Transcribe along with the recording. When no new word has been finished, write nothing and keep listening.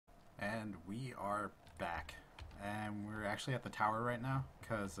And we are back. And we're actually at the tower right now,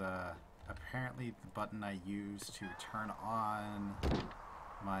 because apparently the button I use to turn on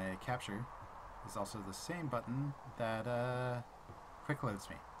my capture is also the same button that quick loads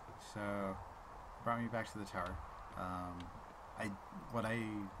me. So it brought me back to the tower. What I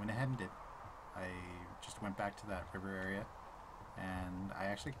went ahead and did, I just went back to that river area, and I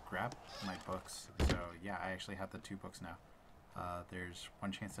actually grabbed my books. So yeah, I actually have the 2 books now. There's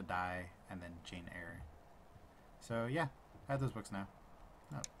One Chance to Die and then Jane Eyre. So yeah, I have those books now.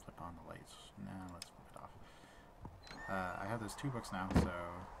 Oh, flip on the lights. Now let's flip it off. I have those 2 books now, so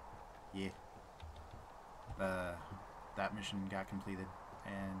yeah. That mission got completed,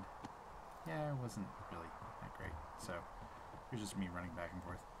 and yeah, it wasn't really that great. So it was just me running back and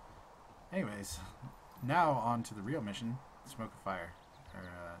forth. Anyways, now on to the real mission, Smoke a Fire. Or,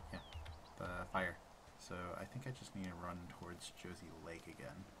 yeah, the fire. So I think I just need to run towards Josie Lake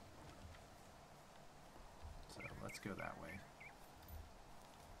again. So let's go that way.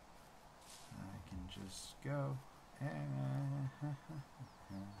 I can just go.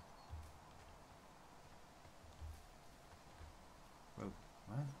 Whoa,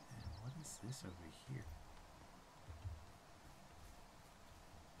 what is this over here?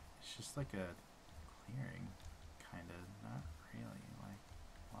 It's just like a clearing, kinda, not really. Like,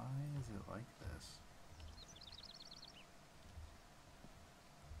 why is it like this?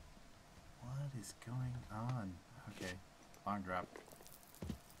 What is going on? Okay, long drop.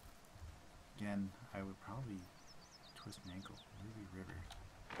 Again, I would probably twist my ankle. Ruby River.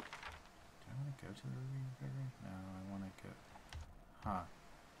 Do I want to go to the Ruby River? No, I want to go... Huh.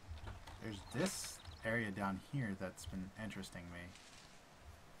 There's this area down here that's been interesting me.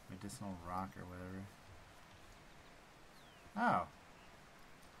 Medicinal rock or whatever. Oh.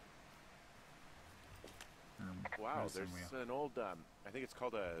 Wow, there's an old, I think it's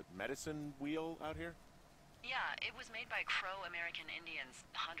called a medicine wheel out here? Yeah, it was made by Crow American Indians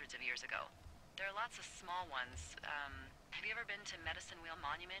hundreds of years ago. There are lots of small ones. Have you ever been to Medicine Wheel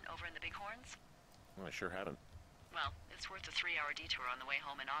Monument over in the Bighorns? Well, I sure haven't. Well, it's worth a 3-hour detour on the way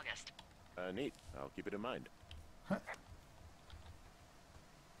home in August. Neat. I'll keep it in mind.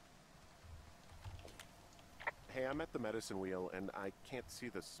 Hey, I'm at the medicine wheel, and I can't see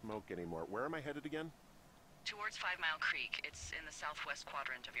the smoke anymore. Where am I headed again? Towards 5 Mile Creek. It's in the southwest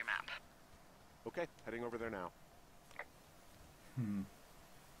quadrant of your map. Okay, heading over there now.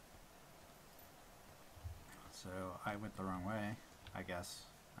 So I went the wrong way, I guess.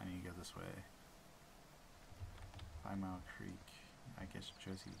 I need to go this way. 5 Mile Creek, I guess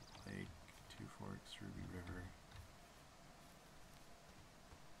Josie Lake, 2 Forks, Ruby River.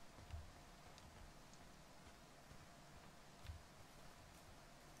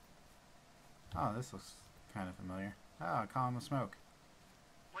 Oh, this looks kind of familiar. Oh, Column of Smoke.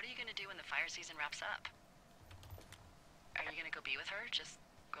 What are you going to do when the fire season wraps up? Are you going to go be with her? Just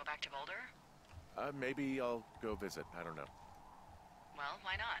go back to Boulder? Maybe I'll go visit. I don't know. Well,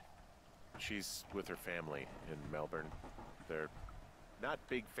 why not? She's with her family in Melbourne. They're not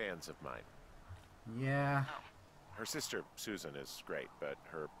big fans of mine. Yeah. Oh. Her sister, Susan, is great, but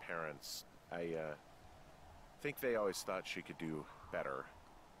her parents, I think they always thought she could do better,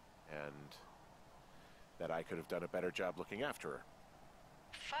 and that I could have done a better job looking after her.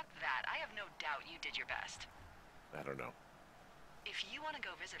 Fuck that. I have no doubt you did your best. I don't know. If you want to go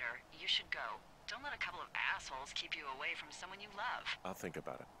visit her, you should go. Don't let a couple of assholes keep you away from someone you love. I'll think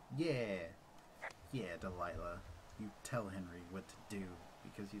about it. Yeah. Yeah, Delilah. You tell Henry what to do,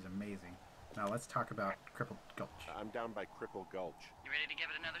 because he's amazing. Now let's talk about Cripple Gulch. I'm down by Cripple Gulch. You ready to give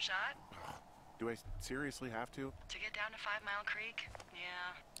it another shot? Do I seriously have to? To get down to 5 Mile Creek?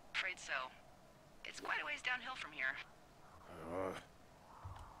 Yeah, afraid so. It's quite a ways downhill from here.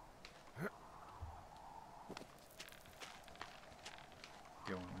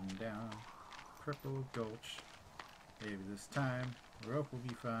 Going down Cripple Gulch. Maybe this time rope will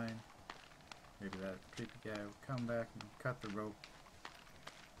be fine. Maybe that creepy guy will come back and cut the rope.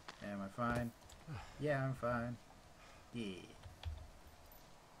 Am I fine? Yeah, I'm fine. Yeah.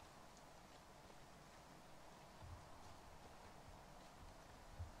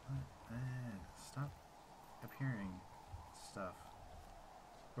 What? Stop appearing stuff.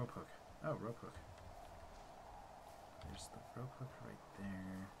 Rope hook. Oh, rope hook. There's the rope hook right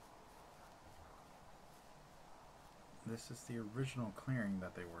there. This is the original clearing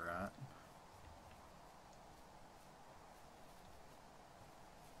that they were at.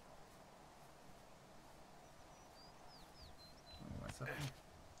 Oh, what's up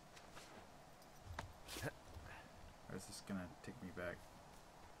here? Or is this gonna take me back?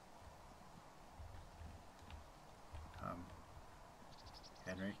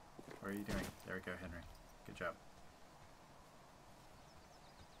 Henry? What are you doing? There we go, Henry. Good job.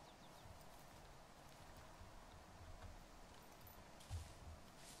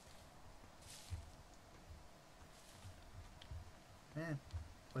 Man,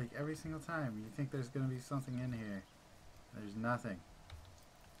 like every single time you think there's gonna be something in here. There's nothing.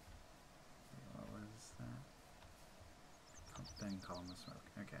 Wait, what was that? Then column of smoke.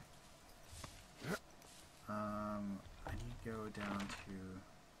 Okay. I need to go down to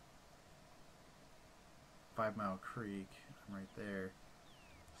 5 Mile Creek. I'm right there.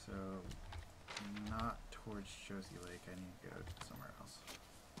 So, not towards Josie Lake. I need to go somewhere else.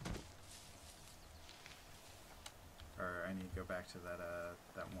 Or I need to go back to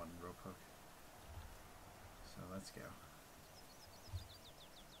that one rope hook. So let's go.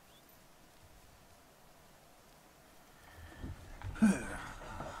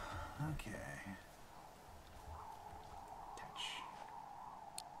 Okay. Touch.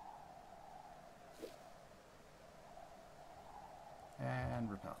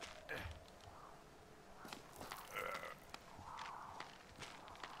 And repel.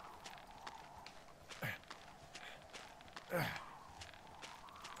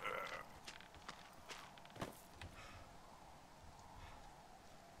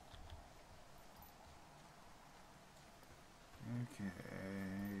 Okay.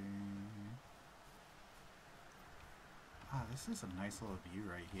 Ah, this is a nice little view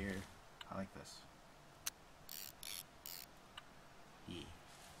right here. I like this. Yeah.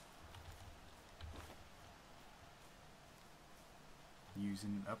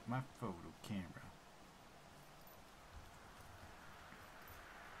 Using up my photo camera.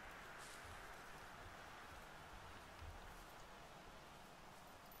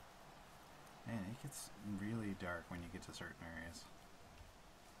 Man, it gets really dark when you get to certain areas.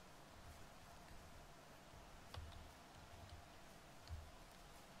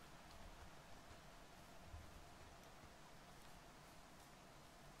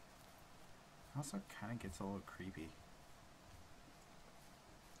 Also kind of gets a little creepy.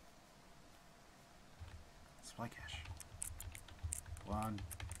 Supply cache. 1,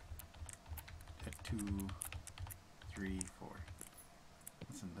 2, 3, 4.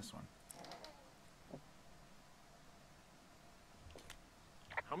 What's in this one?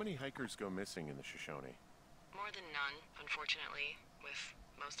 How many hikers go missing in the Shoshone? More than none, unfortunately, with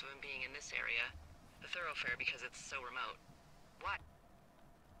most of them being in this area. The thoroughfare because it's so remote. What?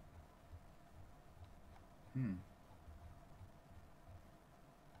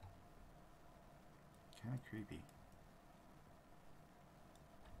 Kind of creepy.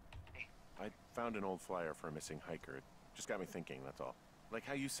 I found an old flyer for a missing hiker. It just got me thinking, that's all. Like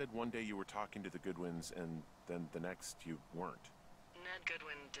how you said one day you were talking to the Goodwins and then the next you weren't. Ned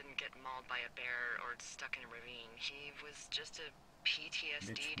Goodwin didn't get mauled by a bear or stuck in a ravine. He was just a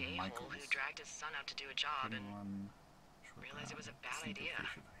PTSD'd a-hole who dragged his son out to do a job and realized it was a bad idea.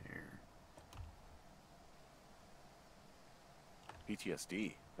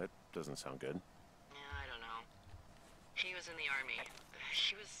 PTSD? That doesn't sound good. Yeah, I don't know. He was in the army.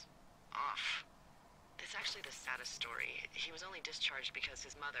 He was off. It's actually the saddest story. He was only discharged because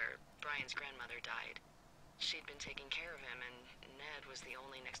his mother, Brian's grandmother, died. She'd been taking care of him, and Ned was the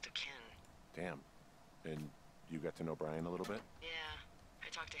only next of kin. Damn. And you got to know Brian a little bit? Yeah. I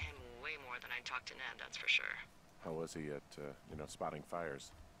talked to him way more than I'd talked to Ned, that's for sure. How was he at, spotting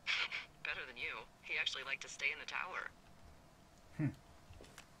fires? Better than you. He actually liked to stay in the tower.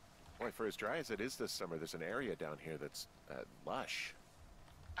 Boy, for as dry as it is this summer, there's an area down here that's lush.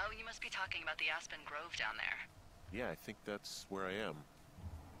 Oh, you must be talking about the Aspen Grove down there. Yeah, I think that's where I am.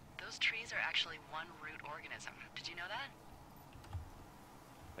 Those trees are actually one root organism. Did you know that?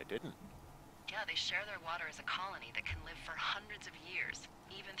 I didn't. Yeah, they share their water as a colony that can live for hundreds of years,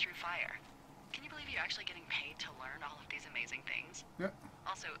 even through fire. Can you believe you're actually getting paid to learn all of these amazing things? Yep.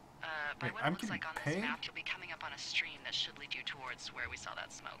 Also, by Wait, what I'm it looks like getting on this paid? map, you'll be coming up on a stream that should lead you towards where we saw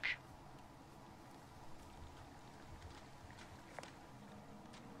that smoke.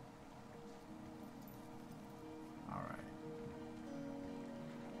 All right.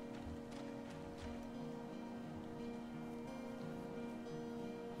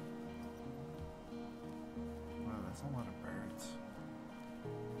 Wow, that's a lot of birds.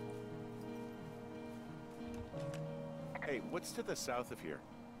 Hey, what's to the south of here?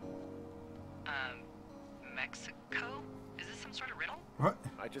 Mexico? Is this some sort of riddle? What?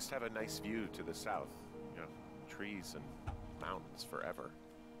 I just have a nice view to the south. You know, trees and mountains forever.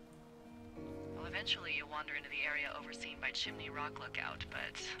 Well, eventually you'll wander into the area overseen by Chimney Rock Lookout,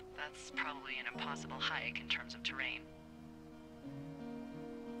 but that's probably an impossible hike in terms of terrain.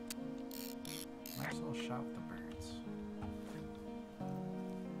 Might as well shot the birds.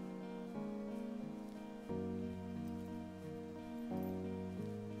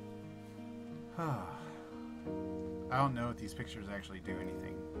 I don't know if these pictures actually do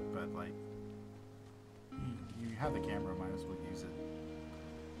anything, but like, you have the camera, might as well use it.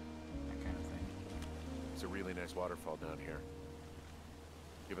 That kind of thing. It's a really nice waterfall down here.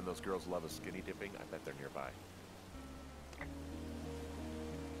 Given those girls love a skinny dipping, I bet they're nearby.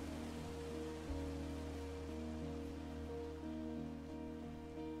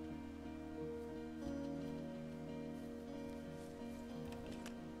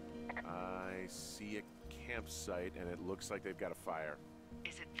 I see a campsite, and it looks like they've got a fire.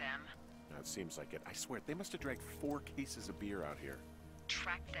 Is it them? Now, it seems like it. I swear, they must have dragged 4 cases of beer out here.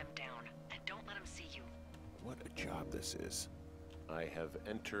 Track them down, and don't let them see you. What a job this is. I have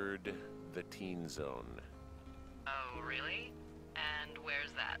entered the teen zone. Oh, really? And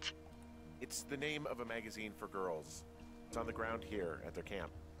where's that? It's the name of a magazine for girls. It's on the ground here at their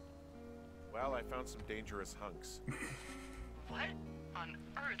camp. Well, I found some dangerous hunks. What on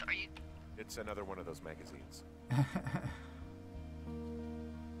earth are you... It's another one of those magazines.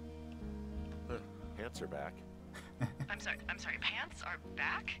 Pants are back. I'm sorry, pants are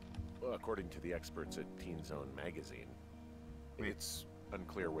back? Well, according to the experts at Teen Zone magazine. Wait. It's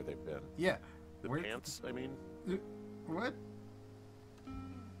unclear where they've been. Yeah. The pants, I mean? What?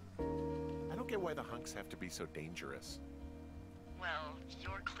 I don't get why the hunks have to be so dangerous. Well,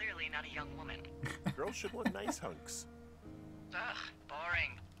 you're clearly not a young woman. Girls should want nice hunks. Ugh,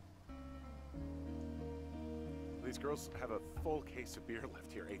 boring. These girls have a full case of beer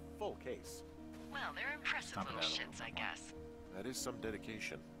left here. A full case. Well, they're impressive Not little bad. shits, I guess. That is some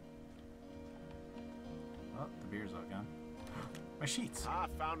dedication. Oh, the beer's all gone. My sheets. Ah,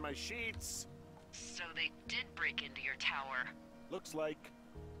 found my sheets! So they did break into your tower. Looks like...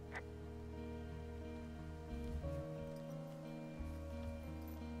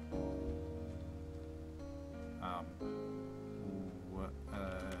 What?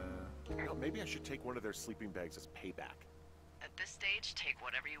 Well, maybe I should take one of their sleeping bags as payback. At this stage, take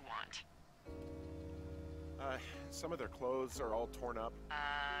whatever you want. Some of their clothes are all torn up.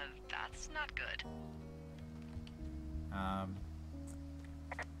 That's not good.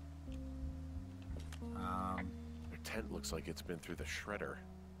 Their tent looks like it's been through the shredder.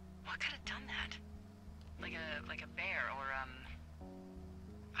 What could have done that? Like a bear or,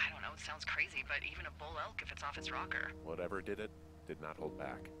 I don't know, it sounds crazy, but even a bull elk if it's off its rocker. Whatever did it, did not hold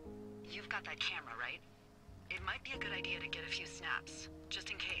back. You've got that camera, right? It might be a good idea to get a few snaps, just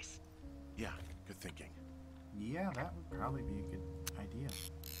in case. Yeah, good thinking. Yeah, that would probably be a good idea.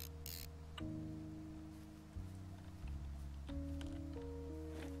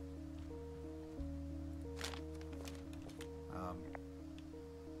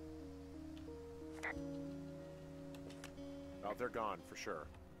 Oh, they're gone for sure.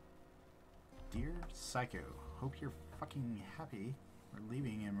 Dear Psycho, hope you're fucking happy. We're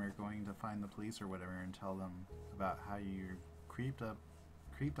leaving and we're going to find the police or whatever and tell them about how you creeped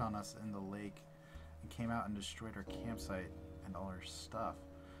on us in the lake and came out and destroyed our campsite and all our stuff.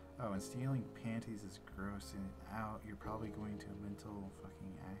 Oh, and stealing panties is gross and out. You're probably going to mental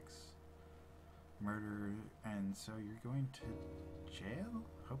fucking axe murder, and so you're going to jail?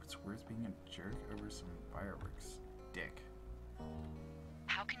 Hope it's worth being a jerk over some fireworks. Dick.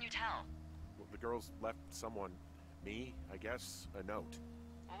 How can you tell? Well, the girls left someone, me, I guess, a note.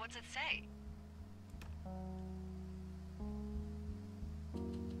 Well, what's it say?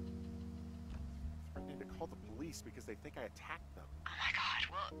 Threatening to call the police because they think I attacked them. Oh my god,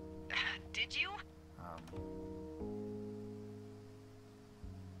 well, did you?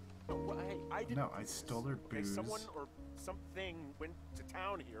 No, well, I didn't. No, do I this, stole their okay? booze. Someone or something went to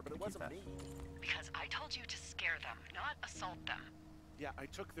town here, but it Keep wasn't that. me. Because I told you to scare them, not assault them. Yeah, I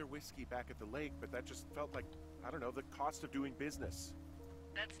took their whiskey back at the lake, but that just felt like, I don't know, the cost of doing business.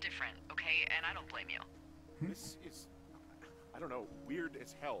 That's different, okay? And I don't blame you. This is, I don't know, weird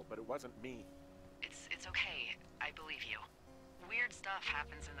as hell, but it wasn't me. It's okay. I believe you. Weird stuff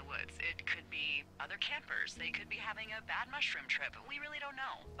happens in the woods. It could be other campers. They could be having a bad mushroom trip. We really don't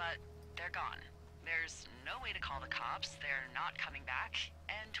know, but they're gone. There's no way to call the cops. They're not coming back,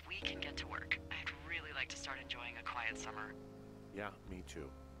 and we can get to work. I'd really like to start enjoying a quiet summer. Yeah, me too.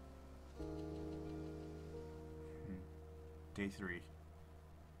 Day 3.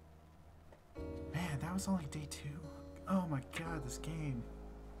 Man, that was only day 2. Oh my god, this game.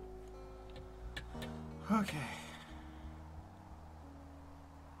 Okay.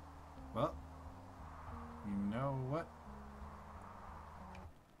 Well, you know what?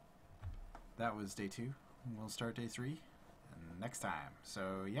 That was day 2. We'll start day 3 next time.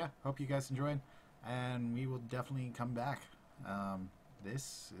 So yeah, hope you guys enjoyed, and we will definitely come back.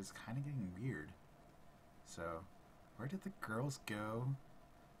 This is kind of getting weird. So, where did the girls go?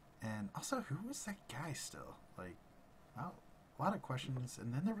 And And also, who was that guy still? Like, wow, a lot of questions.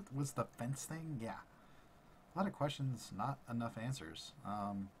 And then there was the fence thing. Yeah, a lot of questions, not enough answers.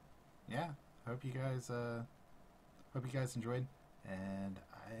 Yeah, hope you guys enjoyed, and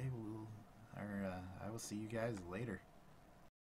I will see you guys later.